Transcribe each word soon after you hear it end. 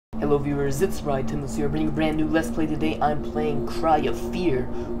Hello viewers, it's Timos here, bringing a brand new Let's Play today. I'm playing Cry of Fear,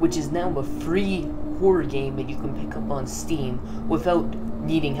 which is now a free horror game that you can pick up on Steam without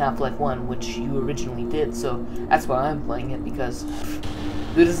needing Half-Life 1, which you originally did, so that's why I'm playing it, because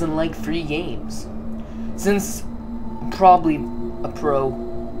who doesn't like free games? Since I'm probably a pro,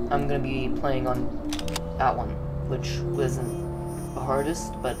 I'm gonna be playing on that one, which wasn't the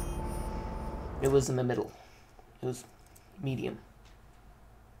hardest, but it was in the middle. It was medium.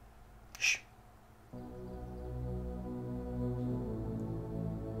 Shh.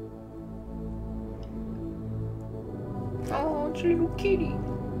 Oh, it's a little kitty.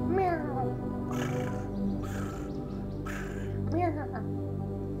 Meow. Meow.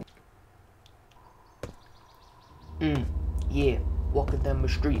 Yeah, walking down the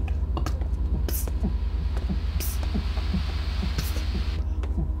street.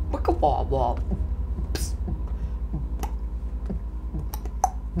 Wicka-wah-wah.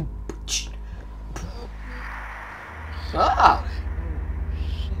 Ah!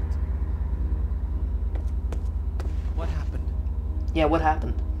 Shit. What happened? Yeah, what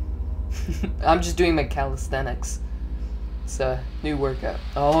happened? I'm just doing my calisthenics. It's a new workout.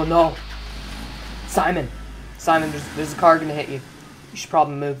 Oh no! Simon! Simon, there's a car gonna hit you. You should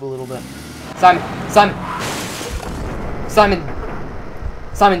probably move a little bit. Simon! Simon! Simon!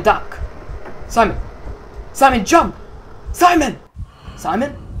 Simon, duck! Simon! Simon, jump! Simon!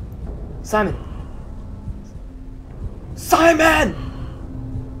 Simon? Simon! Simon!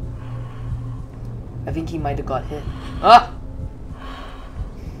 I think he might have got hit. Ah!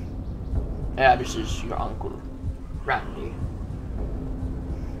 Yeah, this is your uncle, Randy.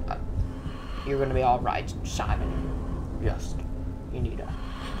 You're gonna be alright, Simon. Just, you need to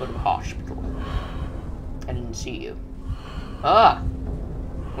go to the hospital. I didn't see you. Ah!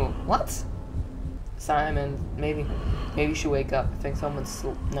 What? Simon, maybe you should wake up. I think someone's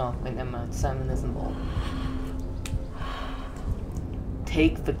no, wait, never mind. Simon is involved.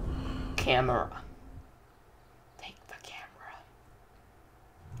 Take the camera. Take the camera.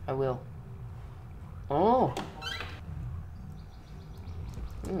 I will. Oh.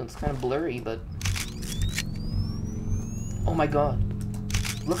 Ooh, it's kind of blurry, but oh my god.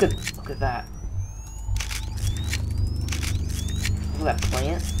 Look at that. Look at that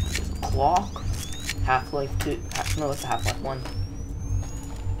plant. There's a clock. Half-Life 2. No, it's Half-Life 1.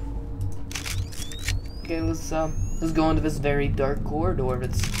 Okay, let's go into this very dark corridor.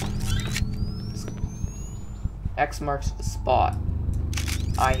 It's X marks the spot.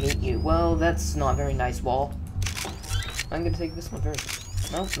 I hate you. Well, that's not a very nice wall. I'm gonna take this one first.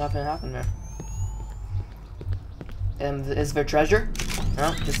 No, nothing happened there. Is there treasure?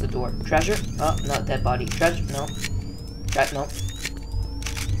 No, just a door. Treasure? Oh, not dead body. Treasure? No. No.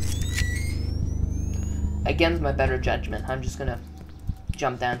 Against my better judgment, I'm just gonna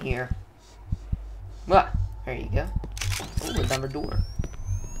jump down here. Ah, there you go. Oh, another door.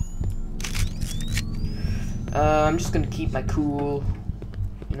 I'm just gonna keep my cool.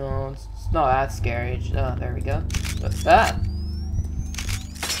 You know, it's not that scary. There we go. Ah!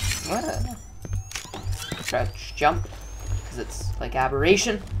 What? Crouch, jump, because it's like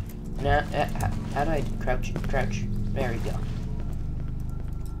aberration. Now, how do I crouch? Crouch. There we go.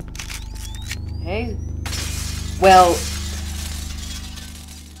 Hey. Well,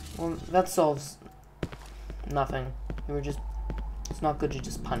 that solves nothing. You were just. It's not good to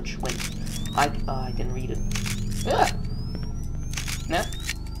just punch when I can read it. Ah! Nah.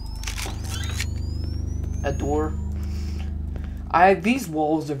 A door. These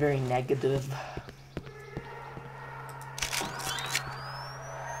walls are very negative.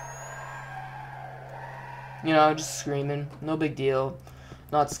 You know, just screaming. No big deal.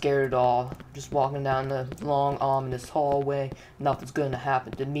 Not scared at all. Just walking down the long, ominous hallway. Nothing's gonna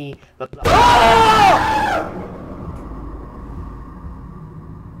happen to me. But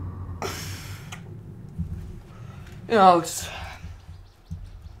you know, just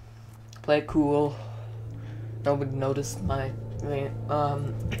play it cool. Nobody noticed my.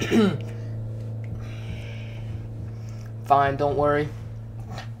 Fine, don't worry.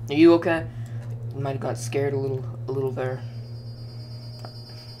 Are you okay? You might have got scared a little there.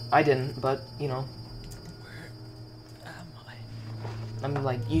 I didn't, but you know. Where am I? I'm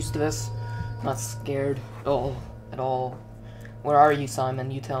like used to this. Not scared at all. Where are you,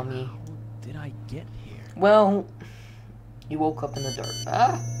 Simon? You tell me. How did I get here? Well, you woke up in the dark.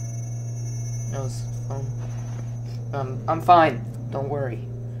 Ah. That was I'm fine. Don't worry.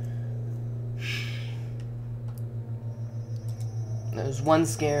 There was one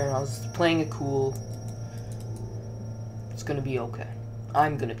scare. I was playing it cool. It's gonna be okay.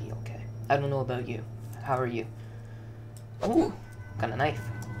 I'm gonna be okay. I don't know about you. How are you? Ooh, got a knife.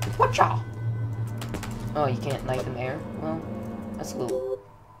 Whatcha? Oh, you can't knife in the air? Well, that's a little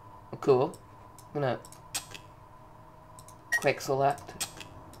cool. I'm gonna quick select.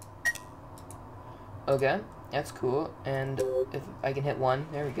 Okay, that's cool. And if I can hit one,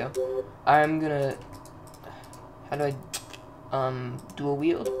 there we go. I'm gonna, how do I, dual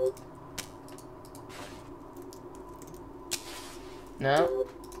wield? No.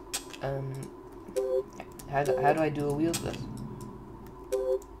 How do I dual wield this?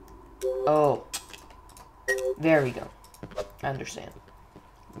 Oh. There we go. I understand.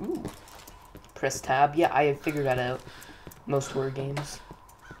 Ooh. Press tab. Yeah, I figured that out. Most horror games.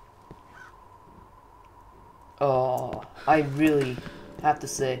 Oh, I really have to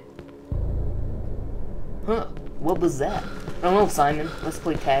say. Huh, what was that? I don't know, Simon. Let's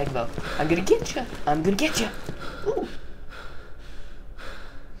play tag, though. I'm gonna get you. I'm gonna get you. Ooh.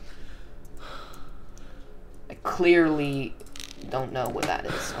 I clearly don't know what that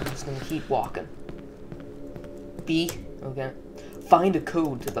is. I'm just gonna keep walking. B. Okay. Find a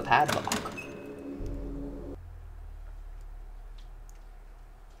code to the padlock.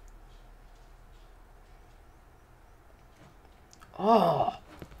 Oh,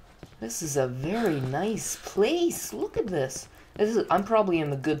 this is a very nice place. Look at this. I'm probably in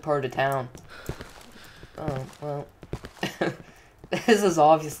the good part of town. Oh, well. This is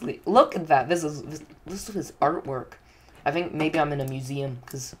obviously... Look at that. This is artwork. I think maybe I'm in a museum,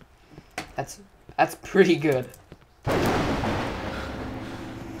 because that's pretty good.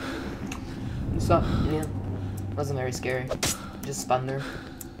 So, yeah. Wasn't very scary. Just spun there.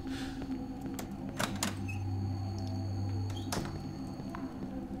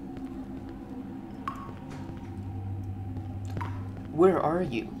 Where are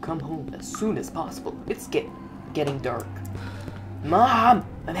you? Come home as soon as possible. It's getting dark. Mom!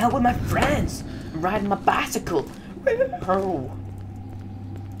 I'm out with my friends! I'm riding my bicycle! Oh.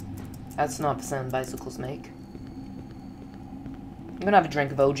 That's not the sound bicycles make. I'm gonna have a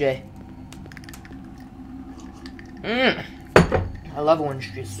drink of OJ. I love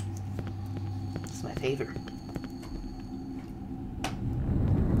orange juice. It's my favorite.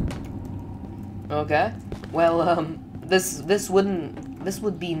 Okay. Well, this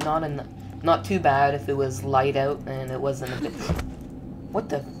would be not too bad if it was light out and it wasn't a bit. What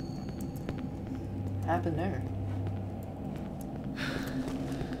the happened there?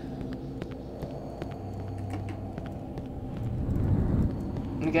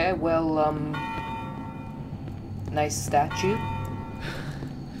 Okay, well, nice statue.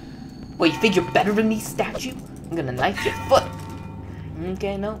 Well, you think you're better than me, statue? I'm gonna knife your foot.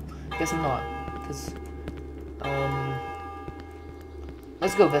 Okay, no, guess I'm not, because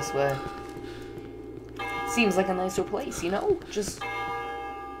let's go this way. Seems like a nicer place, you know? Just...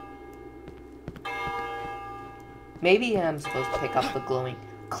 Maybe I'm supposed to pick up the glowing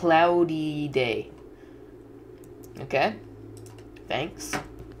cloudy day. Okay. Thanks.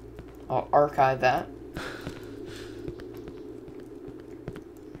 I'll archive that.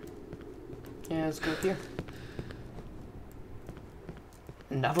 Yeah, let's go here.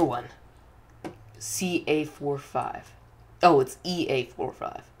 Another one. CA45. Oh, it's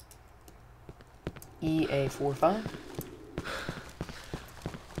EA45. EA45.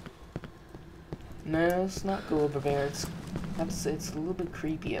 No, let's not go over there. I have to say, it's a little bit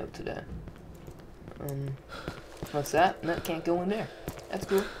creepy out today. What's that? No, can't go in there. That's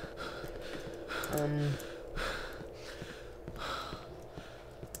cool.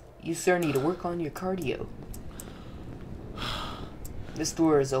 You, sir, need to work on your cardio. This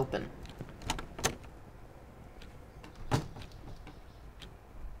door is open.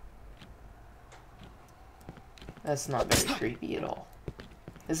 That's not very creepy at all.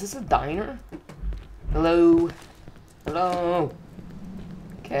 Is this a diner? Hello? Hello?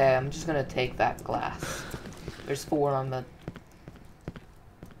 Okay, I'm just gonna take that glass. There's 4 on the...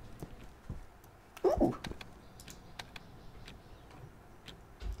 Ooh!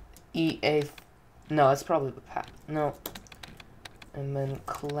 EA... No, it's probably the path. No. And then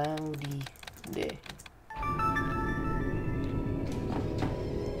cloudy day.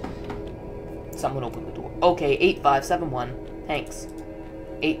 Someone opened the door. Okay, 8571. Thanks.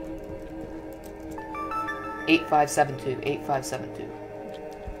 8572. 8572.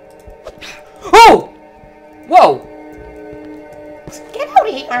 Oh! Whoa! Get out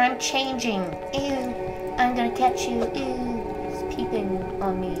of here, I'm changing. Ew, I'm gonna catch you. Ew, he's peeping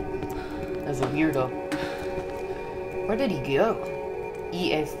on me. That's a weirdo. Where did he go?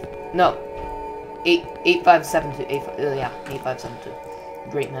 No. 8572. Yeah,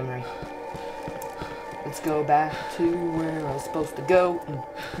 8572. Great memory. Let's go back to where I was supposed to go.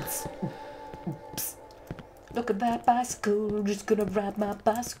 Look at that bicycle, just gonna ride my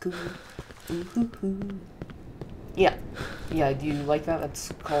bicycle. Ooh-hoo-hoo. Yeah, do you like that?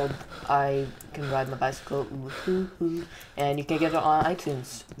 That's called I Can Ride My Bicycle, ooh-hoo-hoo. And you can get it on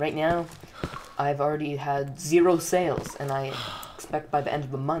iTunes. Right now, I've already had 0 sales, and I expect by the end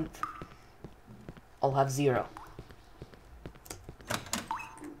of the month, I'll have 0.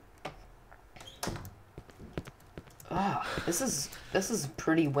 This is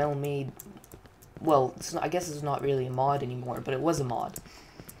pretty well made. Well, it's not, I guess it's not really a mod anymore, but it was a mod.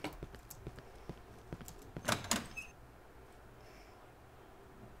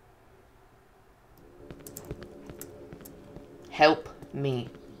 Help me.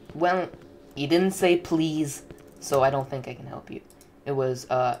 Well, you didn't say please, so I don't think I can help you. It was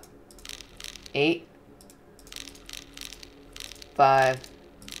 8 5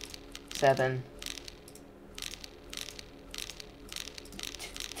 7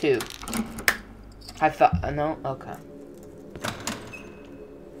 2. I thought, no? Okay.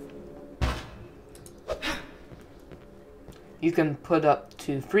 You can put up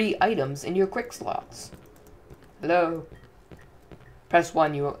to 3 items in your quick slots. Hello? Press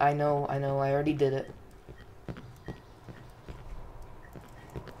 1, I know, I already did it.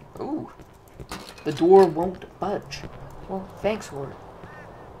 Ooh. The door won't budge. Well, thanks for it.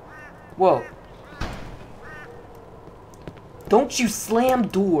 Whoa. Don't you slam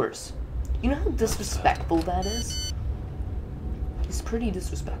doors! You know how disrespectful that is? It's pretty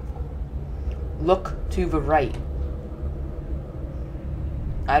disrespectful. Look to the right.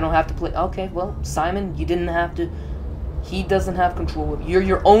 I don't have to play. Okay, well, Simon, you didn't have to. He doesn't have control of you. You're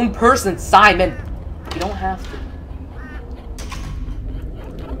your own person, Simon! You don't have to.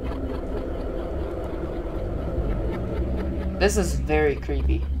 This is very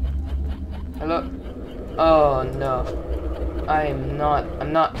creepy. Hello? Oh, no. I'm not.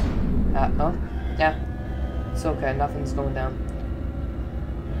 Oh, yeah. It's okay, nothing's going down.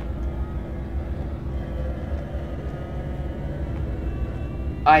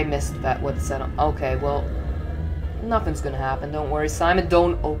 I missed that, what it said. Okay, well, nothing's gonna happen, don't worry. Simon,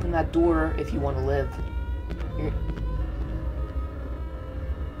 don't open that door if you want to live.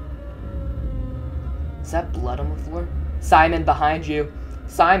 Is that blood on the floor? Simon, behind you.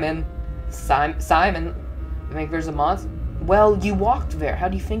 Simon. Simon. I think there's a monster. Well, you walked there. How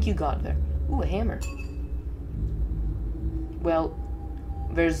do you think you got there? Ooh, a hammer. Well,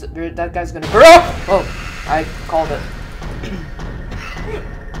 that guy's gonna. Oh, I called it.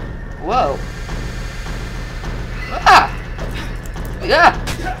 Whoa. Ah! Yeah!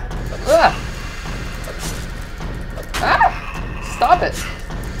 Ah! Ah! Stop it!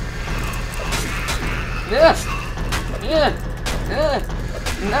 Yeah! Yeah! Yeah!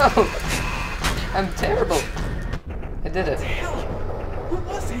 No! I'm terrible. I did it. Who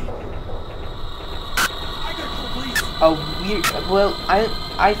was he? I gotta call police. Oh, weird. Well,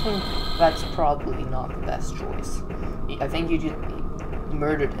 I think that's probably not the best choice. I think you just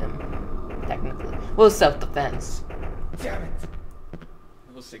murdered him, technically. Well, self-defense. Damn it.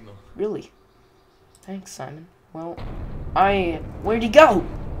 No signal. Really? Thanks, Simon. Well, where'd he go?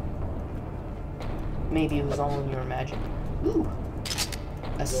 Maybe it was all in your imagination. Ooh.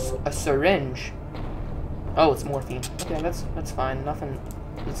 A syringe. Oh, it's morphine. Okay, that's fine. Nothing.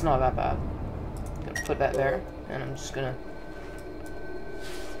 It's not that bad. I'm gonna put that there, and I'm just gonna.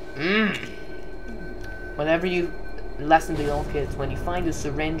 Whenever you lesson to young kids, when you find a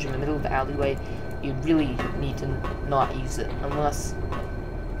syringe in the middle of the alleyway, you really need to not use it, unless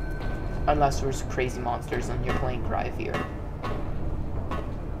there's crazy monsters and you're playing Cry of Fear.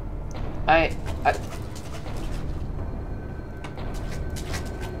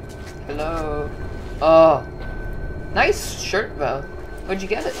 Hello. Oh, nice shirt though. Where'd you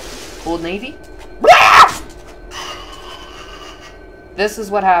get it? Old Navy? This is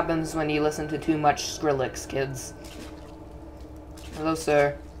what happens when you listen to too much Skrillex, kids. Hello,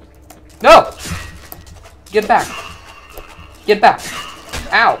 sir. No! Get back. Get back.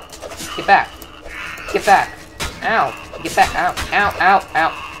 Ow. Get back. Get back. Ow. Get back. Ow. Ow. Ow.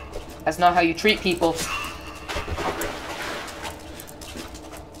 Ow. That's not how you treat people.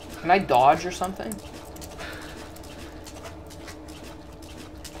 Can I dodge or something?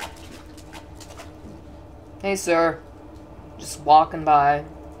 Hey, sir. Just walking by.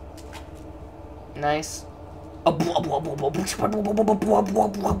 Nice. Oh,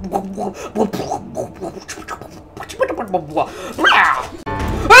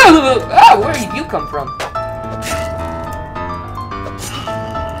 where did you come from?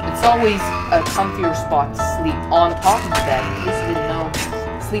 It's always a comfier spot to sleep on top of the bed. In case you didn't know,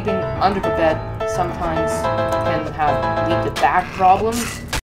 sleeping under the bed sometimes can lead to back problems.